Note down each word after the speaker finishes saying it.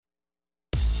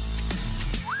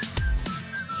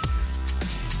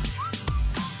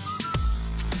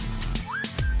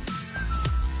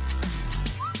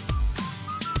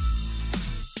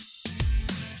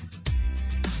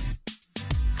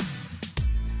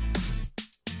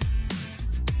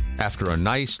After a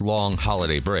nice long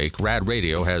holiday break, RAD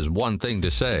Radio has one thing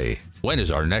to say. When is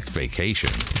our next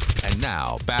vacation? And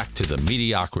now, back to the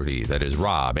mediocrity that is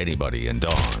Rob, anybody, and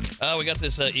Dawn. We got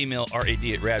this email,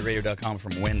 rad@radradio.com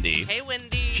from Wendy. Hey,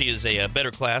 Wendy. She is a better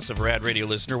class of Rad Radio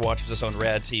listener, watches us on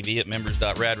Rad TV at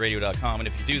members.radradio.com. And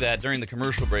if you do that during the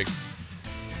commercial breaks,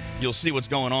 you'll see what's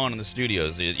going on in the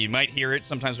studios. You might hear it.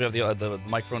 Sometimes we have the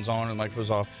microphones on and the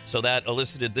microphones off. So that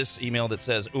elicited this email that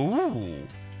says, "Ooh,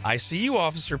 I see you,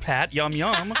 Officer Pat. Yum,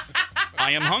 yum.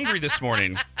 I am hungry this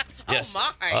morning." Yes.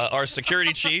 Oh, my. Our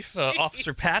security chief,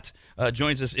 Officer Pat,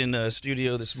 joins us in the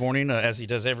studio this morning, as he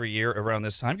does every year around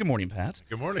this time. Good morning, Pat.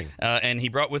 Good morning. And he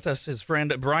brought with us his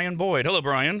friend, Brian Boyd. Hello,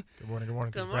 Brian. Good morning. Good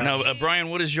morning. Good morning. Now, Brian,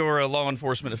 what is your law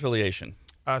enforcement affiliation?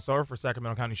 So I work for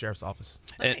Sacramento County Sheriff's Office.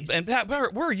 Nice. And Pat, where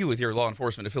are you with your law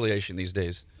enforcement affiliation these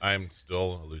days? I'm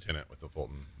still a lieutenant with the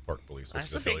Fulton Park Police, which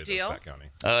That's is a big affiliated deal. with Sac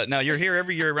County. Now, you're here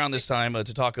every year around this time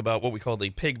to talk about what we call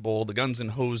the Pig Bowl, the Guns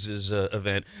and Hoses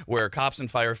event, where cops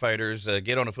and firefighters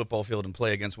get on a football field and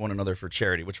play against one another for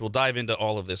charity, which we'll dive into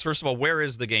all of this. First of all, where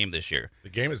is the game this year? The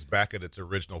game is back at its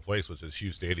original place, which is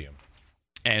Hughes Stadium.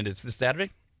 And it's this Saturday?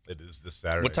 It is this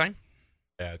Saturday. What time?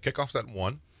 Kickoff's at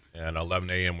 1, and 11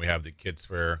 a.m. we have the kids'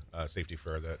 fair, safety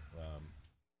fair, that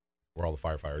where all the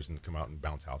firefighters and come out and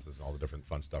bounce houses and all the different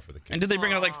fun stuff for the kids. And did they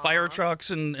bring out like fire trucks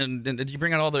and did you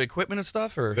bring out all the equipment and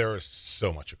stuff? Or There is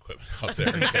so much equipment out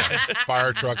there. Yeah.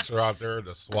 Fire trucks are out there.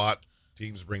 The SWAT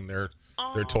teams bring their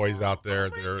toys out there.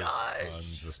 There's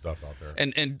tons of stuff out there.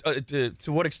 And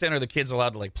to what extent are the kids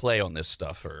allowed to like play on this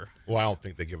stuff? Or Well, I don't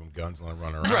think they give them guns and let them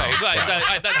run around.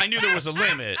 right, But- I knew there was a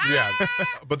limit. Yeah,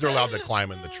 but they're allowed to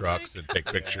climb in the trucks and take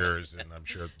pictures, and I'm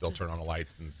sure they'll turn on the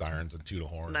lights and sirens and toot a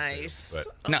horn. Nice.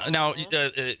 But Now,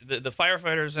 the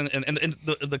firefighters and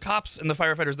the cops and the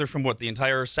firefighters, they're from what, the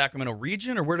entire Sacramento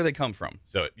region, or where do they come from?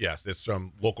 so yes, it's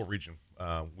from local region.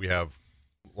 We have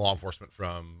law enforcement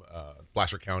from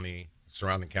Placer County,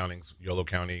 surrounding counties, Yolo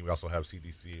County. We also have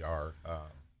CDC, our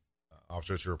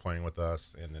officers who are playing with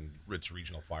us, and then it's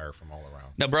regional fire from all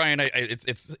around. Now, Brian,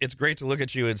 it's great to look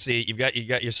at you and see you've got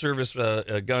your service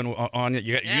gun on,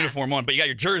 you got your uniform on, but you got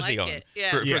your jersey Like on it,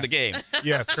 yeah. for Yes. the game.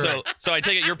 Yes, correct. So I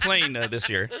take it you're playing this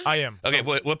year. I am. Okay,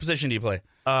 what position do you play?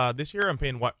 This year I'm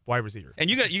playing wide receiver. And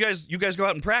you guys go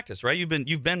out and practice, right?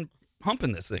 You've been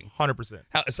humping this thing.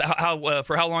 100%.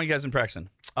 For how long you guys been practicing?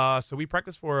 So we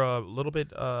practice for a little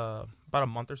bit, about a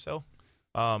month or so.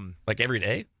 Like every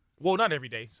day? Well, not every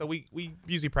day. So we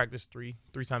usually practice three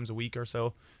times a week or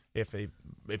so, if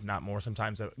not more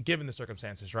sometimes, given the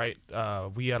circumstances, right?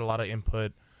 We had a lot of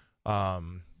input.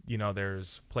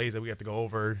 There's plays that we have to go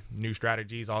over, new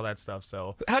strategies, all that stuff.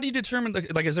 So How do you determine?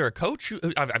 Is there a coach?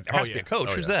 There has to be a coach.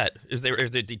 Oh, Who's yeah. that? Is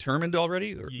it determined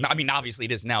already? Or, Yeah. I mean, obviously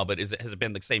it is now, but has it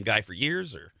been the same guy for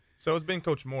years? Or it's been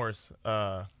Coach Morris.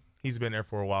 He's been there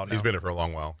for a while now. He's been there for a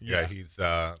long while. Yeah. He used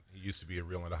to be a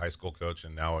Rio Linda High School coach,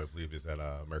 and now I believe he's at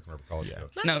American River College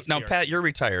coach. now, Pat, you're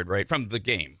retired, right, from the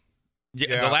game?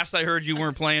 Yeah. The last I heard, you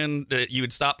weren't playing. You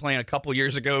had stopped playing a couple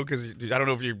years ago because I don't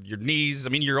know if your knees. I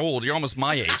mean, you're old. You're almost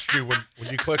my age. Dude, when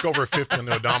you click over 50 on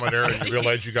the odometer and you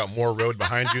realize you got more road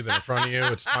behind you than in front of you,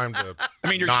 it's time to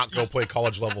not go play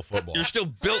college level football. You're still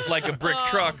built like a brick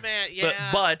truck. Man, yeah.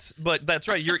 But that's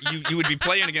right. You would be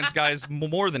playing against guys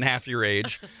more than half your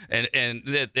age, and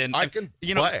I can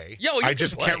play. I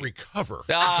just can't recover.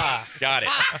 Ah, got it.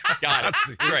 That's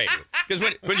the Great.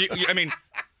 Because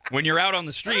when you're out on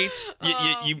the streets,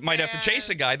 you might have to chase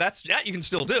a guy. That you can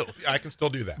still do. I can still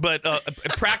do that. But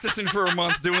practicing for a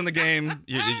month, doing the game.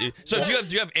 So do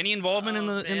you have any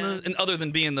involvement in other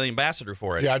than being the ambassador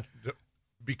for it? Yeah,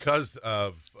 because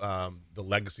of the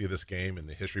legacy of this game and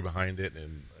the history behind it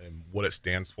and what it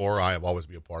stands for, I have always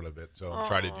been a part of it. So I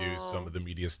try to do some of the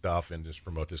media stuff and just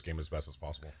promote this game as best as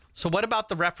possible. So what about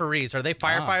the referees? Are they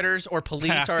firefighters or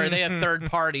police, or are they a third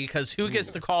party? Because who gets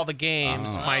to call the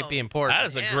games might be important. That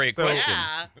is a great question.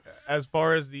 Yeah. As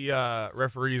far as the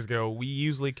referees go, we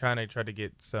usually kind of try to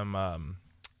get some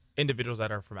individuals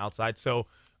that are from outside. So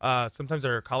sometimes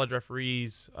our college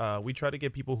referees, we try to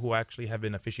get people who actually have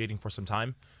been officiating for some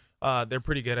time. They're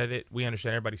pretty good at it. We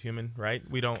understand everybody's human, right?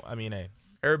 We don't,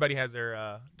 everybody has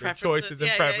their choices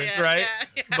and preference, right?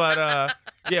 Yeah.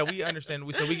 But we understand.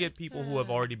 So we get people who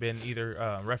have already been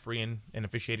either refereeing and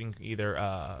officiating,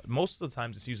 either most of the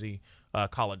times it's usually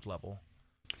college level.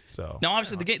 So Now,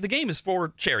 obviously, the game is for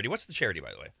charity. What's the charity,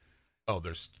 by the way? Oh, I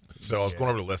was going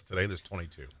over the list today. There's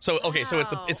 22. So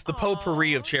it's the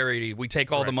potpourri of charity. We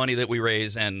take all the money that we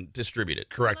raise and distribute it.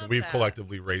 Correct. Love We've that.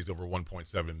 collectively raised over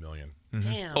 1.7 million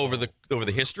Damn. over the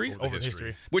history. Over the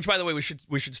history. Which, by the way, we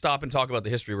should stop and talk about the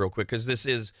history real quick, because this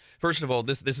is, first of all,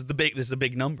 this is a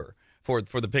big number for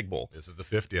the Pig Bowl. This is the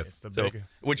 50th. It's the So, big.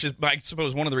 which is, I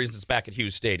suppose, one of the reasons it's back at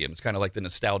Hughes Stadium. It's kind of like the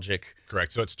nostalgic.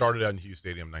 Correct. So it started out in Hughes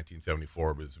Stadium in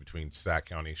 1974, but it was between Sac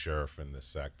County Sheriff and the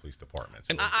Sac Police Department.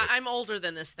 So I'm older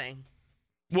than this thing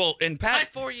Well, and by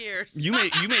Pat, 4 years. you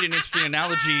made an interesting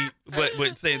analogy,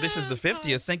 but say this is the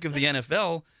 50th. Think of the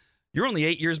NFL. You're only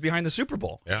 8 years behind the Super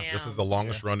Bowl. yeah, this is the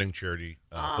longest running charity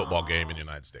football game in the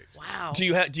United States. Wow. Do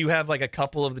you have like a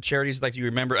couple of the charities like you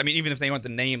remember? I mean, even if they want the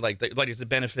name, like does it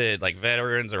benefit like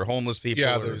veterans or homeless people?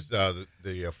 Yeah, or- there's the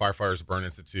Firefighters Burn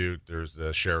Institute. There's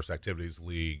the Sheriff's Activities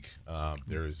League.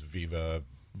 There's Viva.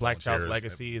 Black Child's Volunteers,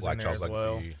 Legacy is Black in there Child's as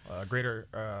well. Legacy.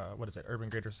 Greater, what is it? Urban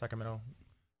Greater Sacramento.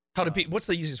 How do what's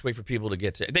the easiest way for people to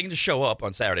get to? They can just show up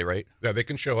on Saturday, right? Yeah, they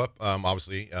can show up.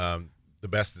 Obviously, the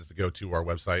best is to go to our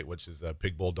website, which is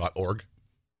pigbowl.org.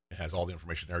 It has all the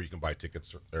information there. You can buy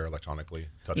tickets there electronically,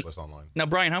 touchless online. Now,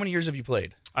 Brian, how many years have you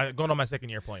played? Going on my second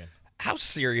year playing. How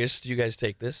serious do you guys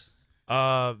take this?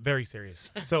 Very serious.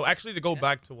 So actually, to go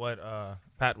back to what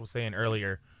Pat was saying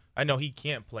earlier, I know he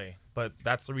can't play, but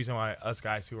that's the reason why us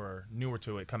guys who are newer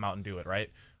to it come out and do it, right?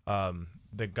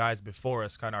 The guys before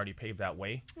us kind of already paved that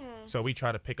way, so we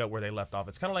try to pick up where they left off.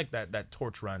 It's kind of like that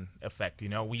torch run effect, you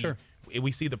know.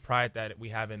 We see the pride that we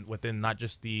have within not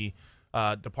just the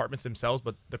departments themselves,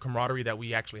 but the camaraderie that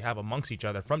we actually have amongst each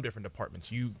other from different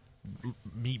departments. You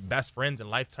meet best friends and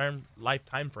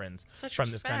lifetime friends Such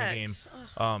from this kind of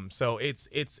respect. game. So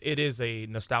it is a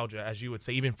nostalgia, as you would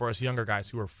say, even for us younger guys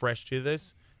who are fresh to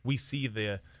this. We see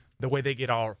the way they get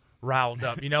all riled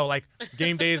up, you know, like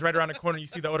game day is right around the corner. You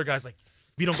see the older guys like,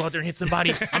 if you don't go out there and hit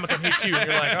somebody, I'm gonna come hit you. And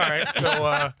you're like, all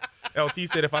right. So LT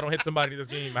said, if I don't hit somebody this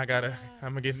game, I'm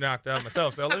gonna get knocked out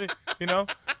myself. So let me, you know.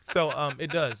 So it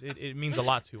does. It means a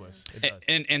lot to us. It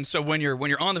does. And so when you're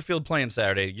on the field playing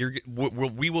Saturday,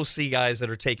 we will see guys that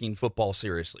are taking football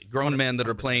seriously, grown men that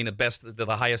are playing the best, the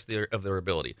highest of their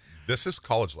ability. This is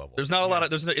college level. There's not a lot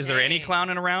of. Is there any Dang.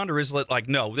 clowning around, or is it like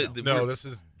no? No, this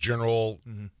is general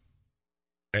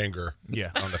anger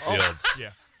Yeah. on the field.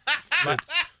 Yeah.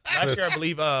 Last year, I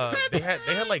believe they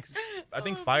had like, I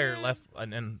think Fire left,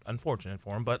 and unfortunate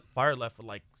for him, but Fire left with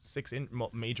like 6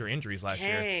 major injuries last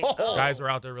year. Dang. Oh. Guys were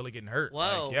out there really getting hurt.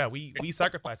 Whoa. Like, yeah, we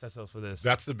sacrificed ourselves for this.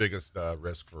 That's the biggest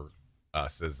risk for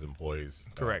us as employees.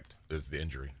 Correct. Is the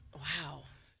injury. Wow.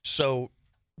 So,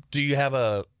 do you have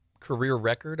a career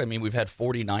record? I mean, we've had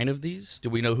 49 of these. Do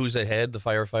we know who's ahead, the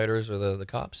firefighters or the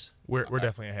cops? We're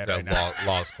definitely ahead That right now.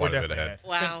 law's We're quite a bit definitely ahead.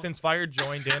 Wow. Since Fire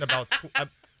joined in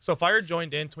so Fire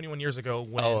joined in 21 years ago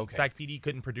when Oh, okay. SAC PD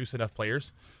couldn't produce enough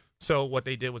players. So what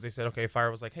they did was they said, okay, Fire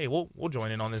was like, hey, we'll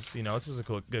join in on this. You know, this is a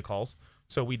good cause.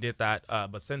 So we did that.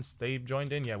 But since they've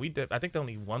joined in, yeah, we did. I think they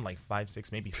only won like 5,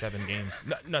 6, maybe 7 games.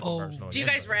 Nothing personal. Do you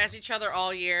again, guys but- razz each other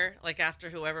all year, like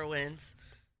after whoever wins?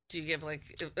 Do you give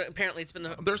like? Apparently, it's been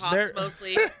the There's- Hawks there-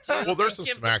 mostly. Do you Well, there's some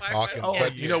give the smack talk, firefighters-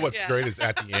 but you know what's Yeah. great is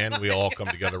at the end we all come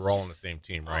together. We're all on the same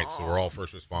team, right? So we're all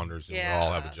first responders, and we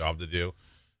all have a Yeah. job to do.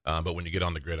 But when you get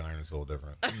on the gridiron, it's a little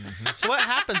different. So what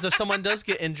happens if someone does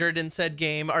get injured in said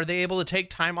game? Are they able to take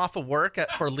time off of work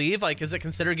for leave? Like, is it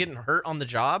considered getting hurt on the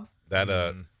job?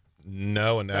 That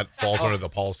no, and that falls under the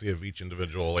policy of each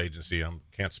individual agency. I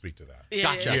can't speak to that.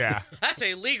 Yeah, Gotcha. Yeah, That's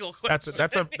a legal question.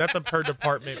 that's a per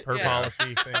department, per Yeah.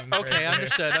 policy thing. Okay, right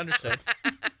understood.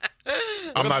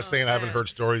 I'm not saying I haven't heard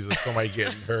stories of somebody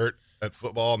getting hurt at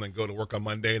football and then go to work on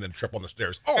Monday and then trip on the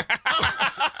stairs. Oh,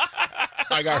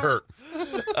 I got hurt.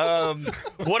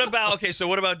 What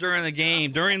about during the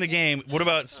game? During the game, what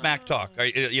about smack talk?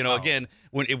 Again,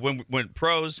 when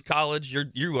pros, college,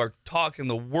 you are talking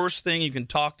the worst thing you can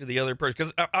talk to the other person.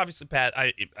 Because obviously, Pat,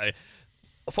 I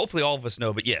hopefully all of us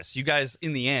know, but yes, you guys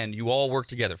in the end, you all work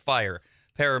together. Fire,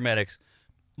 paramedics,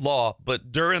 law.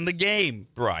 But during the game,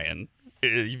 Brian,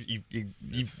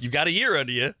 you've got a year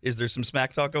under you. Is there some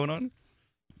smack talk going on?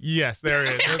 Yes, there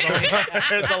is.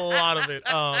 There's a lot of it.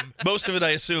 Most of it, I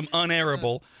assume,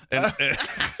 unairable. And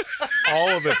All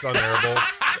of it's unbearable.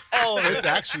 It's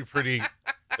actually pretty.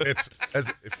 It's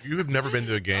as if you have never been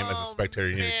to a game as a spectator,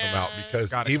 you need to come out because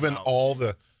Gotta even come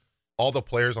out. all the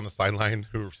players on the sideline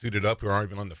who are suited up, who aren't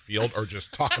even on the field, are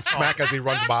just talking smack as he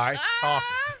runs by.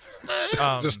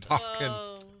 Just talking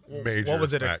major What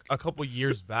was it? smack. A couple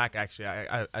years back, actually,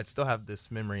 I still have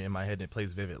this memory in my head, and it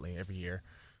plays vividly every year.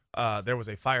 There was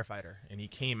a firefighter, and he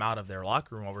came out of their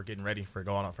locker room while we're getting ready for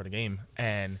going out for the game,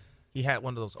 and he had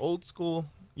one of those old school,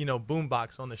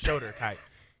 boombox on the shoulder type.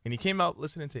 And he came out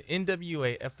listening to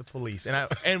NWA F the Police, and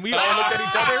we all looked at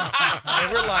each other,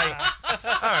 and we're like,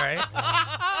 all right,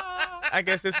 I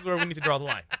guess this is where we need to draw the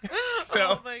line.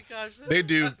 Oh my gosh. That's They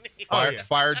do. funny. Fire, yeah.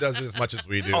 Fire does it as much as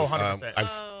we do. Oh,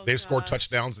 100%. They've scored gosh.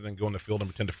 touchdowns and then go in the field and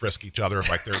pretend to frisk each other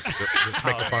like they're just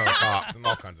making fun of the cops and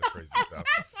all kinds of crazy stuff.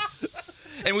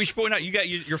 And we should point out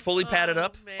you're fully padded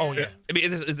up. Man. Oh, yeah. I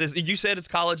mean, you said it's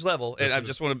college level, and This I is-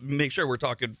 just want to make sure we're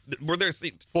talking. We're there.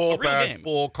 Full a real pad, game.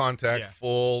 full contact, Yeah.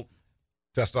 full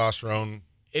testosterone.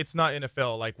 It's not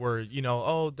NFL like we're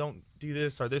don't do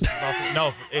this or this. Is awful.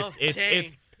 No,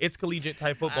 dang. it's collegiate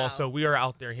type football. Wow. So we are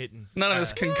out there hitting. None of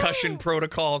this concussion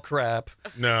protocol crap.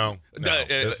 No, The-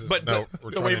 this is, but- no, but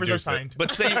we're The trying to waivers do are signed.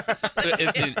 But same.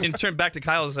 in turn, back to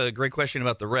Kyle's great question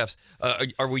about the refs.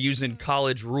 Are we using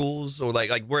college rules or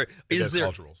like where It is is there?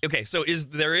 college rules. Okay, so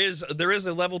there is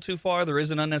a level too far? There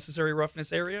is an unnecessary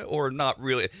roughness area, or not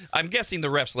really? I'm guessing the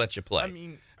refs let you play. I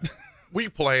mean, We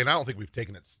play, and I don't think we've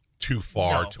taken it too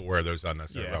far No. to where there's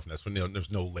unnecessary Yeah. roughness. When there's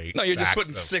no late. no, you're just acts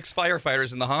putting of- 6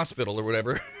 firefighters in the hospital or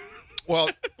whatever. Well,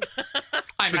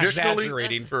 I'm Traditionally-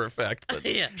 exaggerating for effect, but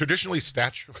Yeah. traditionally,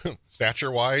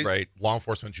 stature wise, Right. law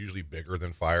enforcement's usually bigger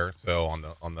than fire. So on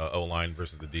the O line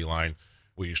versus the D line,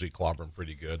 we usually clobber them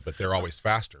pretty good. But they're always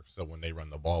faster. So when they run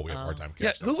the ball, we have a hard time yeah.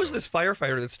 catching Who them. was So- this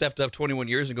firefighter that stepped up 21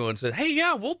 years ago and said, "Hey,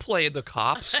 yeah, we'll play the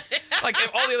cops"? Like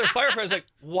all the other firefighters, like,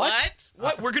 what?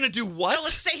 What? We're gonna do what? No,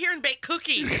 let's stay here and bake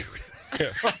cookies.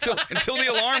 until the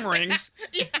alarm rings.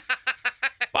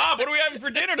 Bob, what are we having for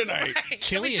dinner tonight? Can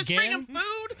Chili we just again? bring them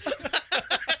food?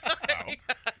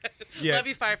 yeah. Love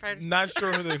you, firefighters. Not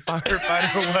sure who the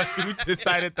firefighter was who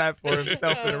decided that for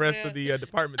himself and the rest man. of the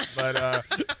departments, but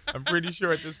I'm pretty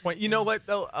sure at this point. You know what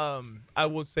though? I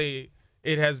will say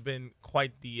it has been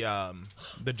quite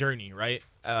the journey, right?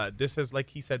 This is, like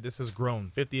he said, this has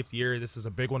grown. 50th year. This is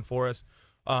a big one for us.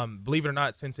 Believe it or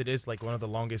not, since it is like one of the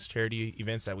longest charity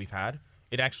events that we've had,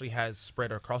 it actually has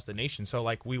spread across the nation. So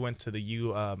like we went to the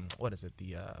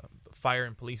the Fire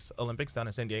and Police Olympics down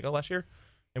in San Diego last year,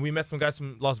 and we met some guys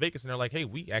from Las Vegas, and they're like, hey,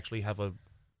 we actually have a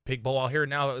pig bowl out here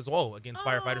now as well against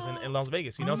firefighters in Las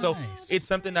Vegas, you know? So nice. it's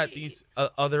something that these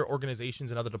other organizations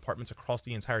and other departments across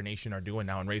the entire nation are doing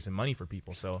now and raising money for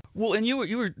people. So Well, and you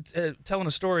were telling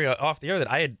a story off the air that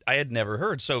I had never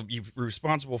heard. So you're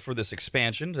responsible for this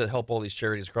expansion to help all these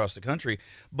charities across the country.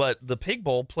 But the Pig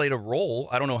Bowl played a role.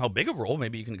 I don't know how big a role.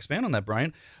 Maybe you can expand on that,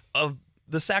 Brian. Of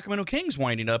the Sacramento Kings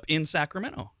winding up in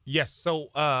Sacramento. yes,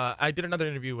 so I did another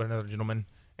interview with another gentleman,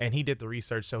 and he did the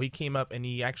research. So he came up and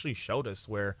he actually showed us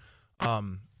where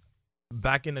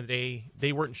back in the day,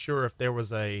 they weren't sure if there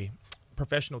was a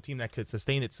professional team that could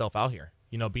sustain itself out here,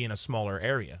 you know, being a smaller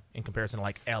area in comparison to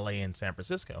like LA and San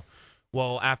Francisco.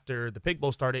 Well, after the Pig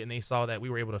Bowl started and they saw that we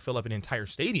were able to fill up an entire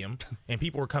stadium and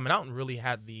people were coming out and really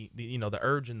had the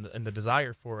urge and the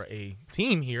desire for a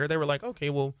team here, they were like, okay,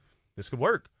 well, this could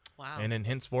work. Wow. And then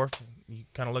henceforth, you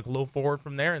kind of look a little forward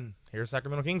from there, and here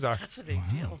Sacramento Kings are. That's a big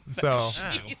deal. So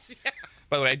Jeez, yeah.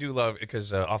 By the way, I do love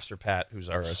because Officer Pat, who's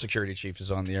our security chief,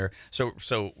 is on the air. So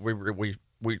we're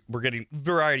getting a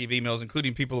variety of emails,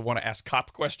 including people who want to ask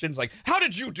cop questions, like, "How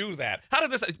did you do that? How did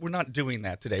this?" We're not doing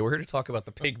that today. We're here to talk about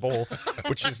the Pig Bowl,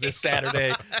 which is this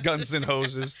Saturday. Guns and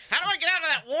hoses. How do I get out of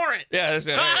that warrant? Yeah.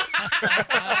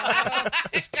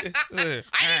 I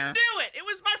didn't do it. It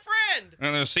was my friend.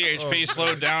 And the CHP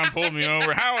slowed down, pulled me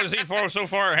over. How is he so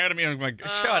far ahead of me? I'm like,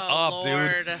 shut up,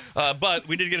 Lord. dude. But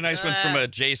we did get a nice one from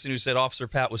Jason, who said Officer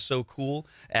Pat was so cool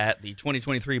at the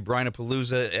 2023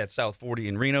 Brinapalooza at South 40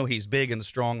 in Reno. He's big and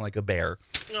strong like a bear.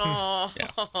 Oh,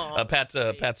 Pat's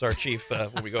our chief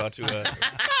when we go out to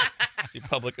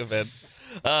public events.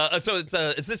 So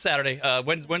it's this Saturday.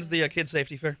 When's the kids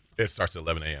safety fair? It starts at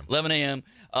 11 a.m. 11 a.m.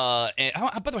 And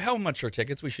by the way, how much are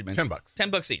tickets? We should mention.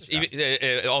 $10. $10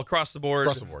 each, all across the board.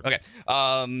 Across the board. Okay.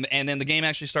 And then the game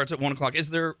actually starts at 1 o'clock. Is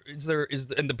there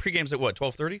and the pregame's at what,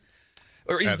 12:30?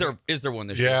 Or is there one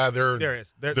this year? Yeah, there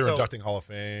is. They're So- inducting Hall of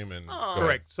Fame and go ahead.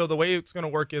 correct. So the way it's going to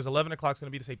work is 11 o'clock is going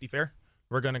to be the safety fair.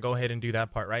 We're going to go ahead and do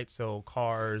that part, right? So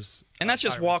cars. And that's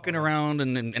just sirens, walking all that. around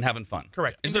and having fun.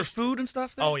 Correct. Is there food and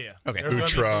stuff there? Oh, yeah. Okay. There's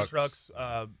Food gonna be trucks.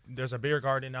 There's a beer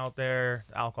garden out there,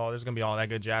 alcohol. There's going to be all that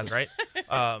good jazz, right?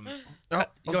 I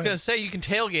was going to say, you can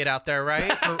tailgate out there,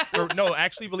 right? No,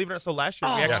 actually, believe it or not, so last year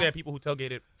we actually Yeah. had people who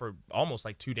tailgated for almost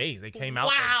like 2 days. They came out,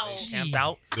 Wow. they camped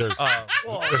out.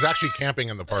 There's actually camping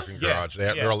in the parking Yeah, garage. They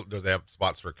have yeah. they have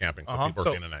spots for camping, so people are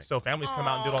staying the night. So families come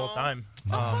out and do it all the time.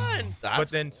 fun. But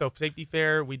then, so safety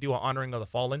fair, we do an honoring of the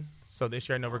fallen. So this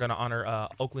year, I know we're going to honor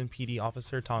Oakland PD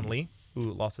officer Tom Lee, who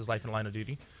lost his life in line of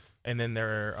duty. And then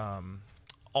there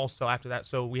also after that,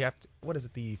 so we have what is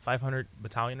it, the 500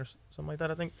 Battalion or something like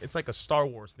that? I think it's like a Star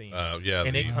Wars theme. Yeah,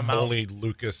 and they the come out. only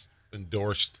Lucas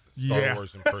endorsed Star Yeah.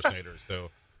 Wars impersonators. So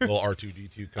little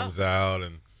R2D2 comes out,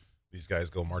 and these guys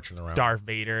go marching around. Darth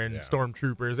Vader and Yeah.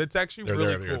 stormtroopers. It's actually They're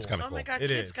really there. cool. It's kind of Oh cool. my God, It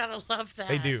kids is. gotta love that.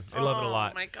 They do. They love it a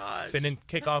lot. Oh my gosh. And then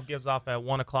kickoff gives off at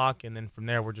 1:00, and then from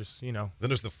there we're just Then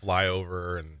there's the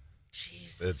flyover, and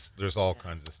Jeez. there's all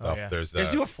kinds of stuff. yeah. There's You guys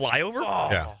do a flyover?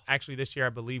 yeah. actually this year I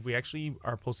believe we actually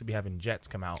are supposed to be having jets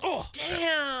come out. Oh,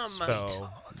 Damn. So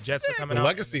jets are coming The out.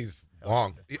 legacy's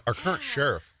long. Our current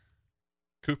sheriff,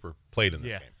 Cooper, played in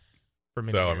this Yeah. game. for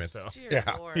many So, I years, mean, so. Dear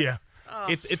Yeah. Lord. Yeah. Oh,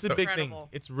 It's a big thing. incredible.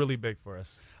 It's really big for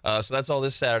us. So that's all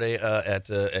this Saturday at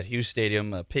Hughes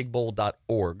Stadium.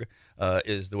 Pigbowl.org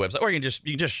is the website, or you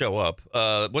can just show up.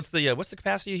 What's the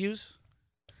capacity of Hughes?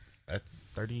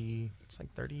 That's 30. It's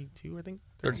like 32, I think.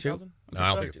 32? 30,000? No, I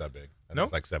don't think it's that big. I think No?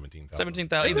 It's like 17,000.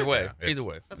 17,000. Either way, Yeah, it's either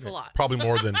way. That's a lot. Probably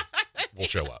more than will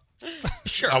show up.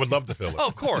 Sure. I would love to fill it. Oh,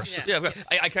 of course. Yeah.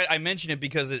 Yeah. I mention it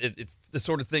because it's the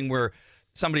sort of thing where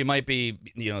somebody might be,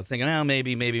 thinking, oh,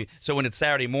 maybe. So when it's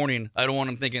Saturday morning, I don't want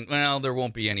them thinking, well, there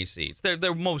won't be any seats.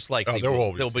 There most likely there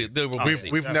will be there'll seats. there will be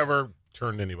seats. We've never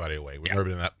turned anybody away. We've never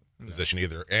been in that position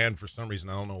either. And for some reason,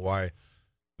 I don't know why,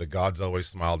 the gods always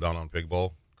smile down on Pig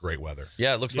Bowl. Great weather.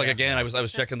 Yeah, it looks like, Yeah. again, I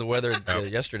was checking the weather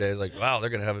yesterday. I was like, wow, they're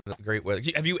going to have a great weather.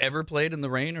 Have you ever played in the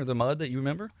rain or the mud that you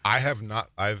remember? I have not.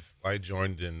 I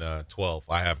joined in 12.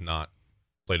 I have not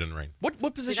played in the rain. What See,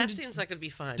 position that seems like it'd be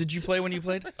fun. did you play when you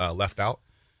played? Left out.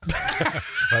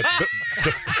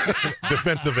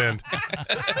 Defensive end.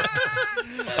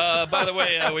 By the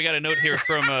way, we got a note here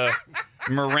from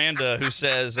Miranda who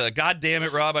says, God damn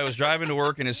it, Rob, I was driving to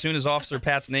work, and as soon as Officer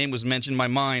Pat's name was mentioned, my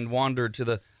mind wandered to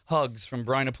the hugs from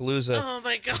Brinapalooza, Oh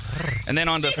my God. and then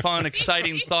on to fun,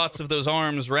 exciting thoughts of those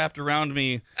arms wrapped around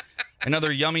me and other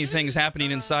yummy things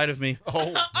happening inside of me.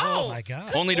 Oh my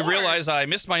God. Only to realize I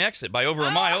missed my exit by over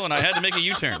a mile, and I had to make a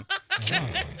U-turn.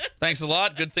 Thanks a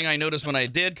lot. Good thing I noticed when I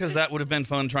did, because that would have been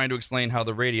fun trying to explain how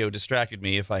the radio distracted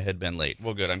me if I had been late.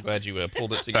 Well, good. I'm glad you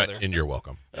pulled it together. And you're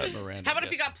welcome. Miranda. How about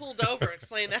if you got pulled over?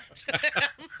 Explain that to him.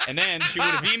 And then she would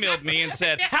have emailed me and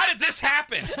said, "How did this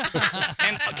happen?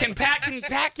 And can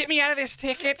Pat get me out of this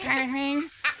ticket?" kind of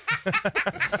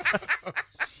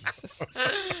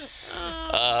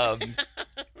thing.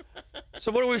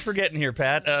 So what are we forgetting here,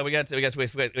 Pat? We got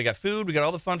food. We got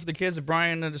all the fun for the kids that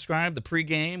Brian described. The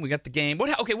pregame. We got the game. What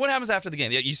happens after the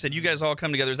game? You said you guys all come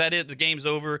together. Is that it? The game's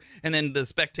over, and then the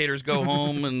spectators go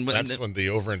home, and That's when the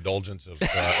overindulgence of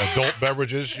adult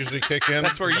beverages usually kick in.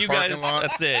 that's where in the you guys. parking lot.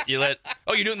 That's it. You let.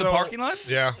 Oh, you do it in the So- parking lot?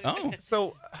 Yeah. Oh.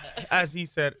 So, as he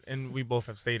said, and we both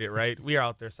have stated, right, we are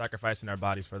out there sacrificing our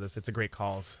bodies for this. It's a great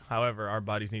cause. However, our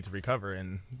bodies need to recover,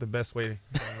 and the best way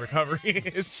of recovery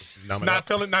is Numb it not up.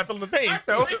 feeling the pain.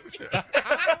 So,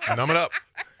 Numb it up.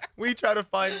 we try to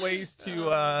find ways to,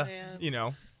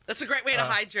 man. That's a great way to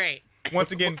hydrate.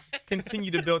 once again, continue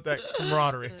to build that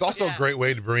camaraderie. It's also a great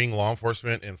way to bring law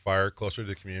enforcement and fire closer to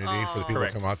the community for the people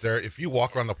Correct. that come out there. If you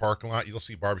walk around the parking lot, you'll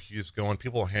see barbecues going.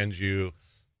 People will hand you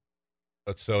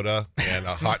a soda and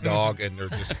a hot dog, and they're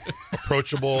just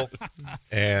approachable.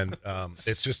 And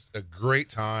it's just a great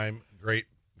time. Great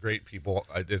people.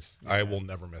 I will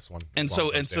never miss one. And as long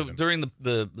so as I'm standing. during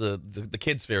the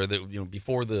kids fair,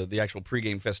 before the actual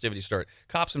pregame festivities start,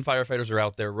 cops and firefighters are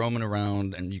out there roaming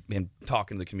around and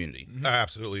talking to the community.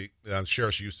 Absolutely.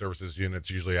 Sheriff's Youth Services units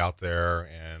usually out there,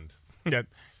 and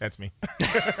That's me.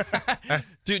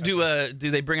 Do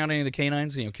they bring out any of the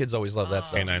canines? Kids always love that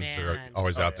stuff. canines are man.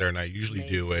 always out there. And I usually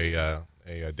do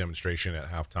Amazing. a demonstration at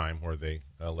halftime where they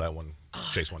let one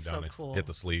chase one that's down so and cool. hit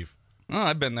the sleeve. Oh,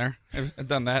 I've been there. I've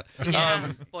done that.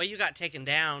 Yeah. Boy, you got taken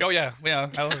down. Oh yeah. I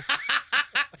was,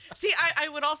 See, I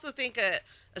would also think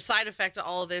a side effect to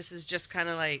all of this is just kind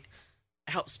of like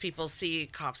helps people see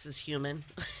cops as human,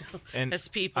 And as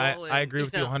people. I agree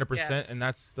with you 100%, yeah. and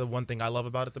that's the one thing I love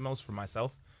about it the most for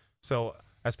myself. So,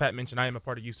 as Pat mentioned, I am a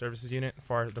part of youth services unit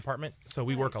for our department, so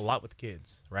we work a Nice. lot with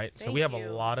kids, right? So Thank we have you.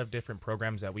 a lot of different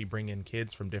programs that we bring in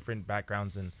kids from different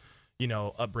backgrounds and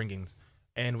upbringings,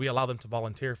 and we allow them to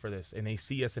volunteer for this, and they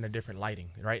see us in a different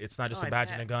lighting, right? It's not just Oh, a I badge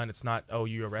bet. and a gun. It's not, oh,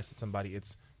 you arrested somebody.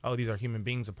 It's, oh, these are human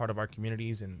beings, a part of our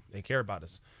communities, and they care about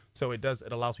us. So it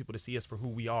allows people to see us for who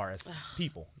we are as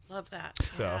people. Love that.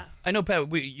 So- Yeah. I know, Pat.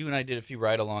 You and I did a few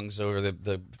ride-alongs over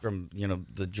from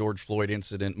the George Floyd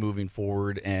incident moving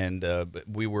forward, and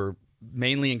we were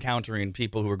mainly encountering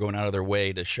people who were going out of their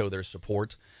way to show their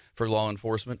support for law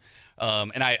enforcement.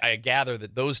 And I gather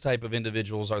that those type of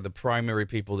individuals are the primary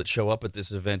people that show up at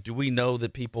this event. Do we know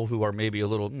that people who are maybe a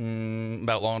little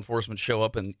about law enforcement show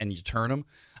up and you turn them?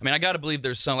 I mean, I got to believe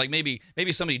there's some, like maybe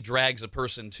somebody drags a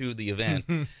person to the event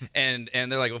and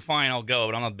they're like, well, fine, I'll go,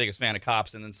 but I'm not the biggest fan of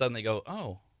cops. And then suddenly go,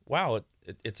 oh, wow,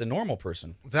 it's a normal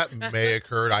person. That may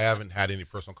occur. I haven't had any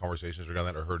personal conversations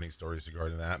regarding that or heard any stories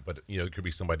regarding that. But, it could be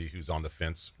somebody who's on the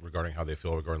fence regarding how they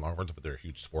feel regarding Longhorns, but they're a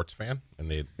huge sports fan, and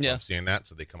they love seeing that,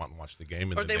 so they come out and watch the game,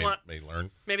 and Or then they want- may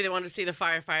learn. Maybe they wanted to see the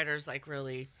firefighters like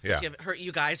really hurt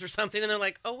you guys or something, and they're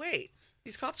like, oh wait,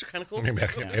 these cops are kind of cool. Maybe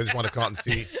they just want to come out and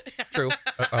see True.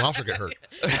 an officer get hurt.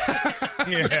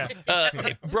 Yeah.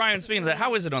 Hey, Brian, speaking of that,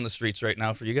 how is it on the streets right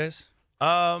now for you guys?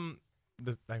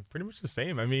 Like pretty much the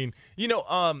same. I mean,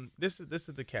 this is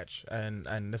the catch,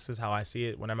 and this is how I see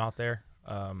it when I'm out there.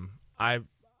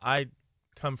 I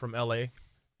come from LA,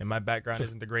 and my background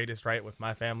isn't the greatest, right, with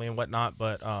my family and whatnot.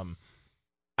 But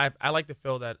I like to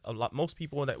feel that most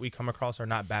people that we come across are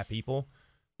not bad people.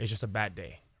 It's just a bad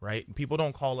day. Right? People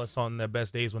don't call us on their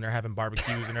best days when they're having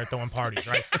barbecues and they're throwing parties,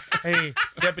 right? Hey,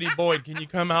 Deputy Boyd, can you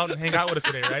come out and hang out with us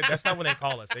today, right? That's not when they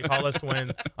call us. They call us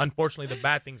when, unfortunately, the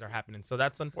bad things are happening. So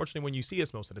that's unfortunately when you see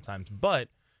us most of the times. But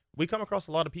we come across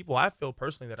a lot of people. I feel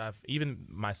personally that even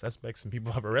my suspects and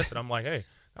people I've arrested, I'm like, hey,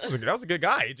 that was a good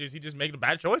guy. He just made a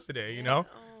bad choice today,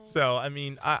 So, I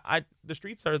mean, the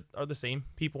streets are the same.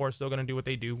 People are still going to do what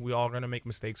they do. We all going to make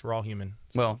mistakes. We're all human.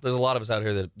 So. Well, there's a lot of us out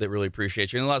here that really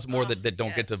appreciate you, and lots more that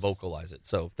don't get to vocalize it.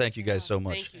 So thank you guys so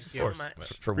much. Thank you so much.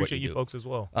 For what Appreciate you you do. folks as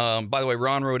well. By the way,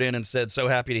 Ron wrote in and said, so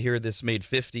happy to hear this made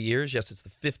 50 years. Yes, it's the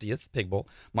 50th Pig Bowl.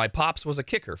 My pops was a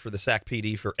kicker for the SAC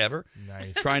PD forever.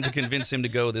 Nice. Trying to convince him to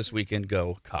go this weekend.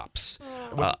 Go Cops.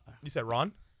 You said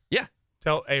Ron? Yeah.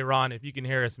 Hey, Ron, if you can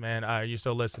hear us, man, you're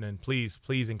still listening, please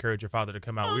encourage your father to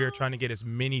come out. We are trying to get as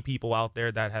many people out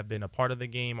there that have been a part of the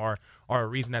game or a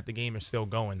reason that the game is still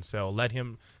going. So let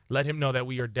him know that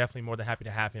we are definitely more than happy to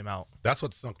have him out. That's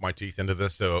what sunk my teeth into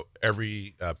this. So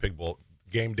every Pig Bowl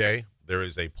game day, there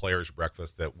is a players'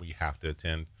 breakfast that we have to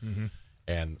attend. Mm-hmm.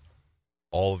 And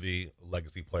all the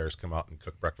legacy players come out and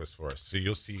cook breakfast for us. So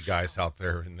you'll see guys out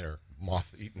there in their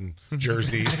moth-eaten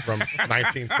jerseys from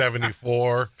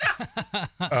 1974.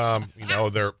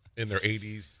 They're in their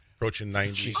 80s, approaching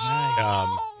 90s.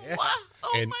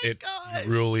 You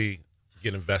really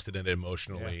get invested in it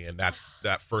emotionally. And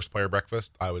that first player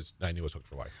breakfast, I knew was hooked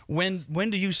for life. When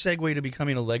do you segue to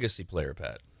becoming a legacy player,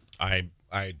 Pat?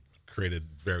 I created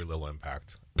very little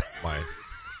impact.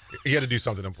 You had to do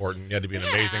something important. You had to be an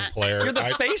amazing player. You're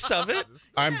the face of it.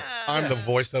 I'm the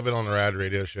voice of it on the RAD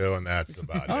radio show, and that's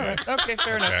about it. All right. Okay,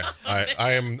 fair enough.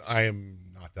 I am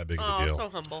not that big of a deal. So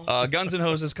humble. Guns and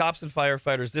Hoses, Cops and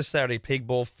Firefighters this Saturday, Pig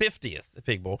Bowl, 50th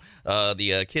Pig Bowl.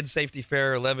 The Kids Safety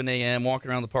Fair, 11 a.m.,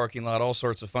 walking around the parking lot, all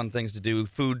sorts of fun things to do,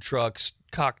 food trucks,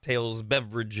 cocktails,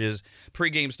 beverages.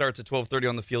 Pre-game starts at 12:30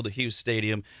 on the field at Hughes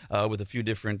Stadium with a few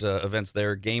different events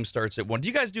there. Game starts at 1. Do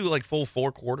you guys do like full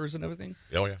 4 quarters and everything?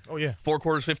 Oh, yeah. Oh, yeah. 4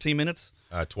 quarters, 15 minutes?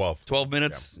 12. 12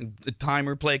 minutes,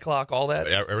 timer, play clock, all that?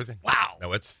 Yeah, everything. Wow.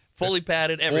 No, it's Fully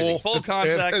padded, everything. Full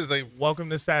contact. Welcome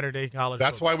to Saturday college.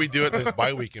 That's football. why we do it this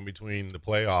bye week in between the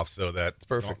playoffs, so that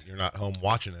perfect. you're not home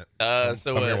watching it.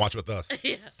 So come here and watch with us.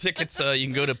 Tickets, you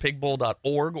can go to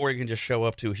pigbowl.org, or you can just show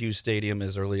up to Hughes Stadium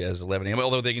as early as 11 a.m.,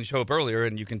 although they can show up earlier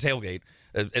and you can tailgate.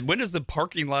 And when is the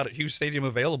parking lot at Hughes Stadium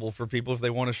available for people if they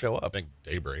want to show up? I think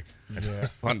daybreak. Yeah.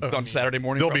 on Saturday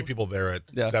morning? There'll probably? be people there at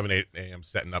 7, 8 a.m.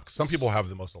 setting up. Some people have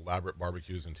the most elaborate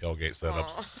barbecues and tailgate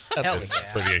setups.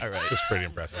 It's pretty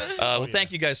impressive. Well,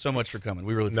 thank you guys so much for coming.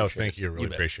 We really appreciate it. No, thank you. I really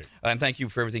appreciate it. And thank you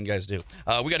for everything you guys do.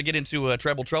 We got to get into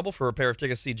Treble Trouble for a pair of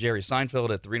tickets to see Jerry Seinfeld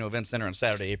at the Reno Event Center on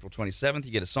Saturday, April 27th.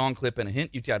 You get a song clip and a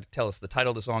hint. You got to tell us the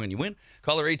title of the song and you win.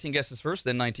 Caller 18 guesses first,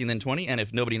 then 19, then 20. And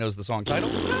if nobody knows the song title,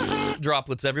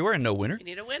 droplets everywhere and no winner. You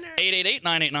need a winner.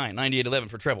 888-989-9811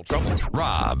 for Treble Trouble.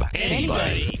 Rob,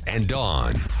 anybody, and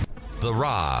Dawn. The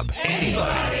Rob,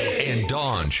 anybody, and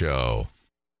Dawn Show.